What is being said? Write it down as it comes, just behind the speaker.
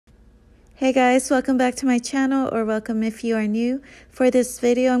Hey guys, welcome back to my channel, or welcome if you are new. For this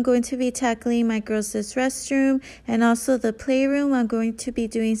video, I'm going to be tackling my girls' restroom and also the playroom. I'm going to be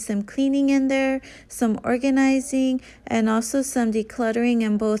doing some cleaning in there, some organizing, and also some decluttering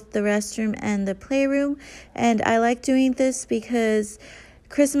in both the restroom and the playroom. And I like doing this because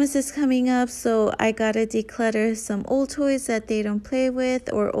Christmas is coming up, so I gotta declutter some old toys that they don't play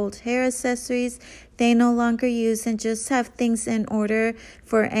with or old hair accessories they no longer use, and just have things in order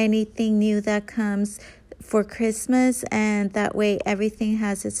for anything new that comes for Christmas, and that way everything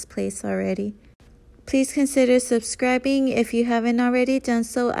has its place already. Please consider subscribing if you haven't already done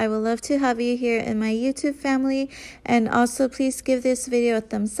so. I would love to have you here in my YouTube family, and also please give this video a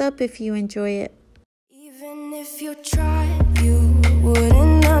thumbs up if you enjoy it. Even if you tried, you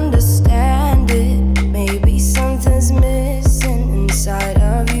wouldn't understand it. Maybe something's missing inside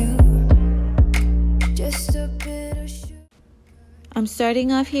of you. Just a bit of sugar. I'm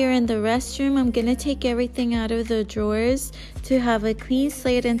starting off here in the restroom. I'm gonna take everything out of the drawers to have a clean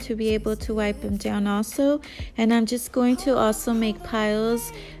slate and to be able to wipe them down also. And I'm just going to also make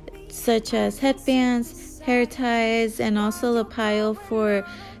piles such as headbands, hair ties, and also a pile for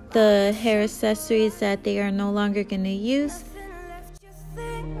the hair accessories that they are no longer going to use.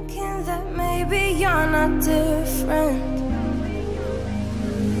 Thinking that maybe you're not different.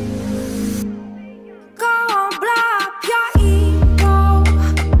 Go on, blow up your ego,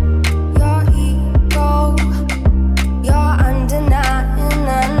 your undenying,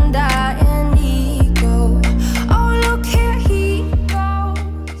 undying ego. Oh, look here he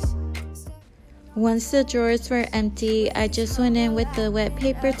goes. Once the drawers were empty, I just went in with the wet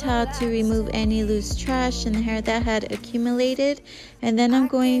paper towel to remove any loose trash and hair that had accumulated. And then I'm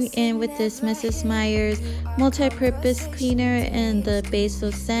going in with this Mrs. Meyer's multi-purpose cleaner in the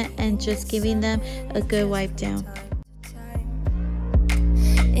basil scent and just giving them a good wipe down.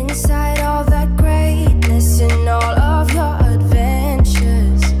 Inside all that greatness and all of your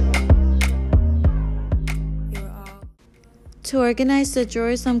adventures. To organize the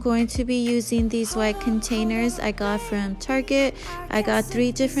drawers, I'm going to be using these white containers I got from Target. I got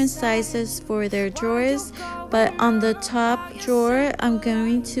 3 different sizes for their drawers, but on the top drawer, I'm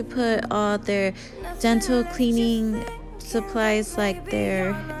going to put all their dental cleaning supplies like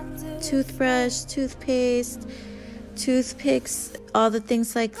their toothbrush, toothpaste, toothpicks, all the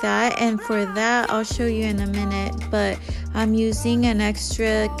things like that. And for that, I'll show you in a minute, but I'm using an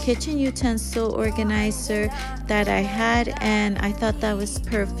extra kitchen utensil organizer that I had, and I thought that was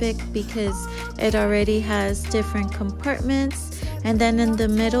perfect because it already has different compartments. And then in the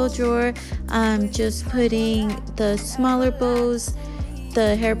middle drawer, I'm just putting the smaller bows,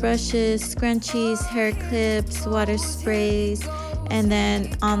 the hairbrushes, scrunchies, hair clips, water sprays, and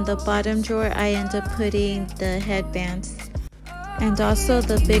then on the bottom drawer I end up putting the headbands and also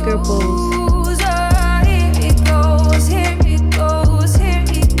the bigger bowls. Here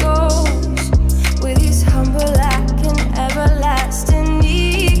he goes, with his humble act and everlasting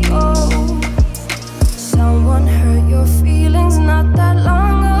ego. Someone hurt your feelings not that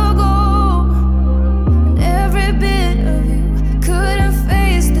long ago, and every bit of you couldn't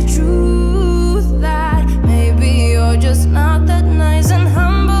face the truth that maybe you're just not that nice and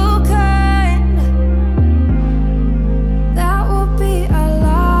humble kind. That would be a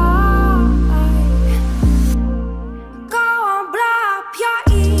lie. Go on, blow up your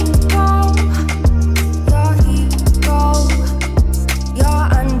ego, your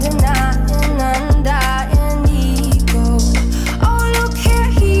undenying, undying ego. Oh, look here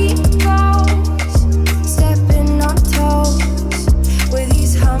he goes, stepping on toes, with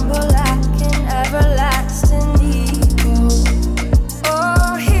his humble act and everlasting ego.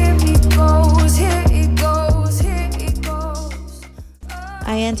 Oh, here he goes, here he goes, here he goes.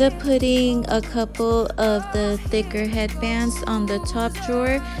 I end up putting a couple of the thicker headbands on the top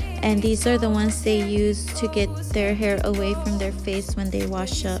drawer, and these are the ones they use to get their hair away from their face when they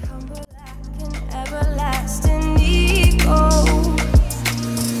wash up. Everlasting ego.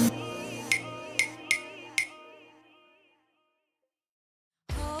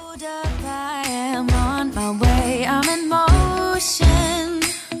 Hold up, I am on my way, I'm in motion.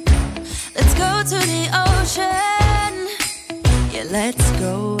 Let's go to the ocean. Yeah, let's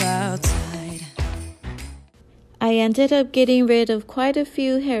go outside. I ended up getting rid of quite a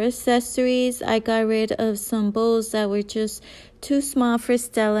few hair accessories. I got rid of some bows that were just too small for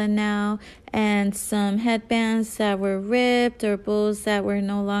Stella now, and some headbands that were ripped or bows that were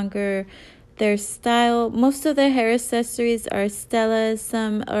no longer their style. Most of the hair accessories are Stella's,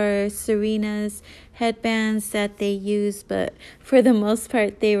 some are Sarina's headbands that they use, but for the most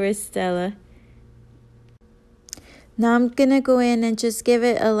part they were Stella. Now I'm gonna go in and just give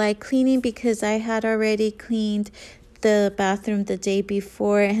it a light cleaning because I had already cleaned the bathroom the day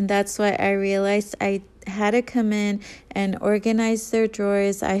before, and that's why I realized I had to come in and organize their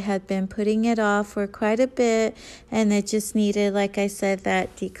drawers. I had been putting it off for quite a bit, and it just needed, like I said,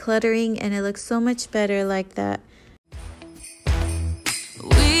 that decluttering, and it looks so much better like that.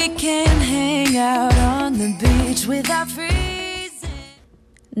 We can hang out on the beach without freezing.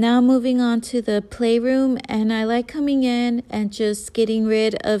 Now moving on to the playroom, and I like coming in and just getting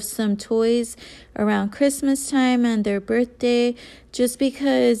rid of some toys around Christmas time and their birthday, just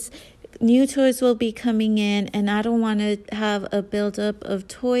because new toys will be coming in and I don't want to have a buildup of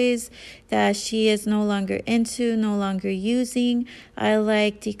toys that she is no longer into, no longer using. I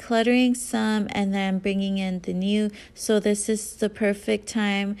like decluttering some and then bringing in the new. So this is the perfect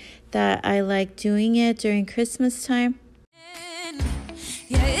time that I like doing it during Christmas time.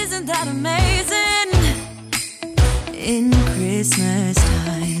 Yeah, isn't that amazing? In Christmas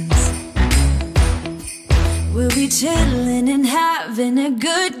times, we'll be chilling and having a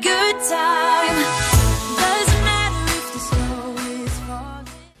good time. Doesn't matter if the snow is falling.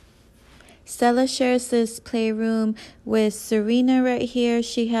 Stella shares this playroom with Sarina right here.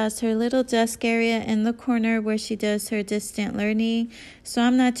 She has her little desk area in the corner where she does her distant learning. So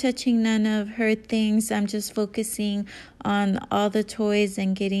I'm not touching none of her things. I'm just focusing on all the toys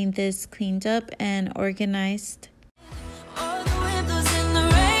and getting this cleaned up and organized. All the windows in the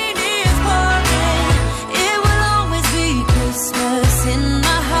rain is pouring. It will always be Christmas in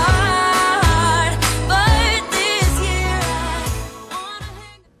my heart. But this year I wanna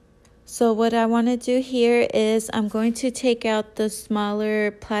hang. So what I want to do here is I'm going to take out the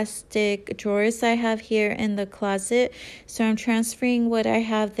smaller plastic drawers I have here in the closet. So I'm transferring what I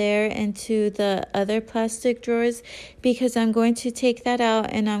have there into the other plastic drawers because I'm going to take that out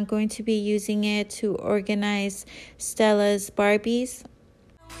and I'm going to be using it to organize Stella's Barbies.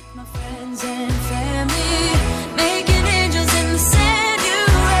 My friends and family, making angels in the sand, you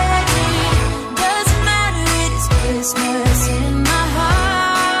ready? Doesn't matter, it is Christmas in my heart.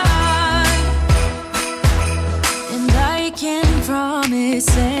 And I can promise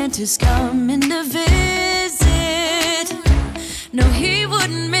Santa's coming to visit. No, he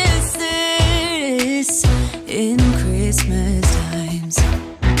wouldn't miss this in Christmas times.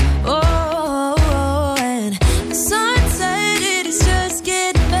 Oh, and the sunset, it is just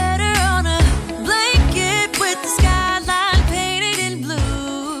getting better on a blanket with the skyline painted in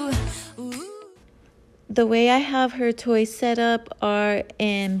blue. Ooh. The way I have her toys set up are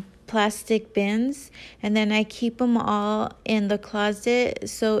in plastic bins, and then I keep them all in the closet.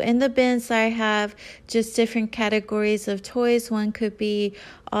 So in the bins I have just different categories of toys. One could be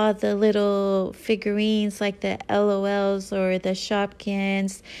all the little figurines like the LOLs or the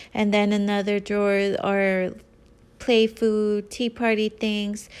Shopkins, and then another drawer are play food, tea party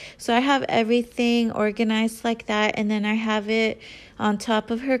things. So I have everything organized like that, and then I have it on top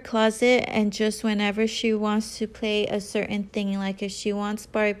of her closet, and just whenever she wants to play a certain thing, like if she wants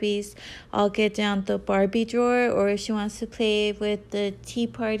Barbies, I'll get down the Barbie drawer, or if she wants to play with the tea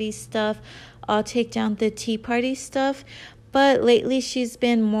party stuff, I'll take down the tea party stuff. But lately she's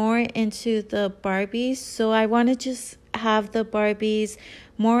been more into the Barbies, so I want to just have the Barbies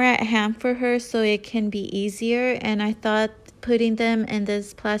more at hand for her so it can be easier. And I thought putting them in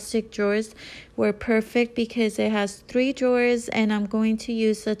this plastic drawers were perfect because it has 3 drawers, and I'm going to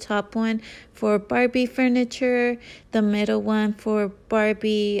use the top one for Barbie furniture, the middle one for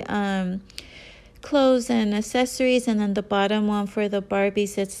Barbie clothes and accessories, and then the bottom one for the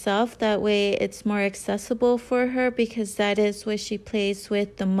Barbies itself. That way it's more accessible for her because that is what she plays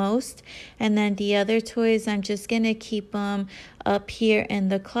with the most. And then the other toys, I'm just gonna keep them up here in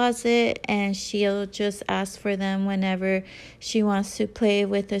the closet, and she'll just ask for them whenever she wants to play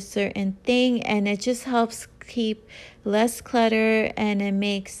with a certain thing. And it just helps keep less clutter, and it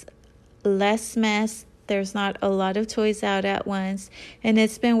makes less mess. There's not a lot of toys out at once, and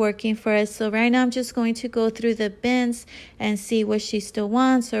it's been working for us. So right now I'm just going to go through the bins and see what she still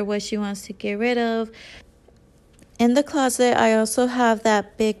wants or what she wants to get rid of. In the closet, I also have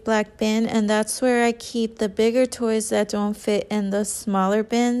that big black bin, and that's where I keep the bigger toys that don't fit in the smaller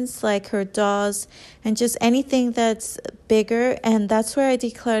bins, like her dolls and just anything that's bigger. And that's where I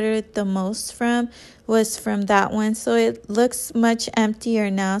decluttered the most from, was from that one. So it looks much emptier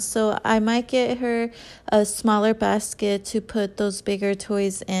now. So I might get her a smaller basket to put those bigger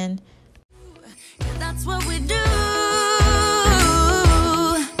toys in. That's what we do.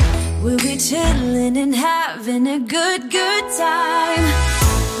 We'll be chilling and having a good time.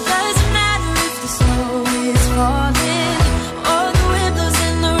 Doesn't matter if the snow is falling or the windows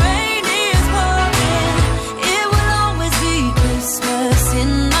in the rain is pouring. It will always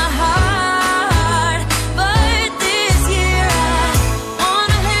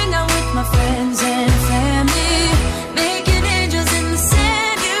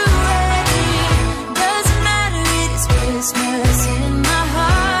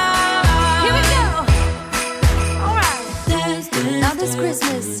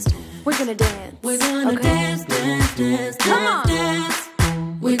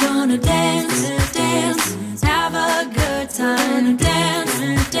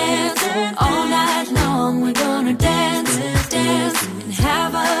All night long we're gonna dance, dance, and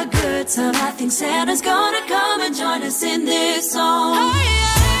have a good time. I think Santa's gonna come and join us in this song.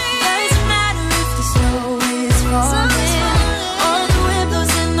 Doesn't matter if the snow is falling or the wind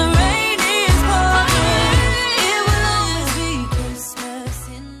blows and the rain is pouring. It will always be Christmas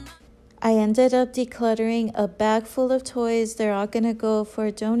in. I ended up decluttering a bag full of toys. They're all gonna go for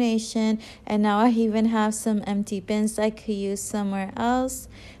donation, and now I even have some empty bins I could use somewhere else.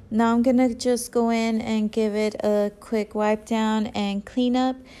 Now I'm gonna just go in and give it a quick wipe down and clean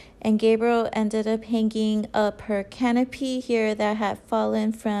up. And Gabriel ended up hanging up her canopy here that had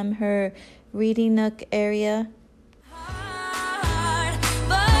fallen from her reading nook area.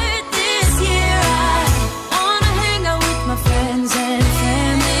 But this year I wanna hang out with my friends and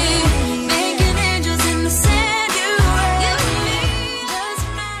family, making angels in the sand. You and me,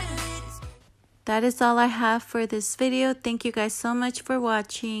 doesn't matter. That is all I have for this video. Thank you guys so much for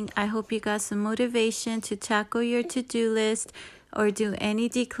watching. I hope you got some motivation to tackle your to-do list or do any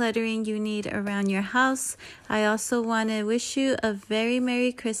decluttering you need around your house. I also want to wish you a very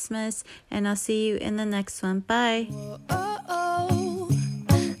Merry Christmas, and I'll see you in the next one. Bye.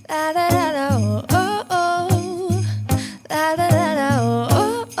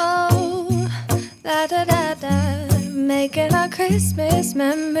 Making our Christmas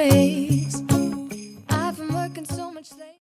memories.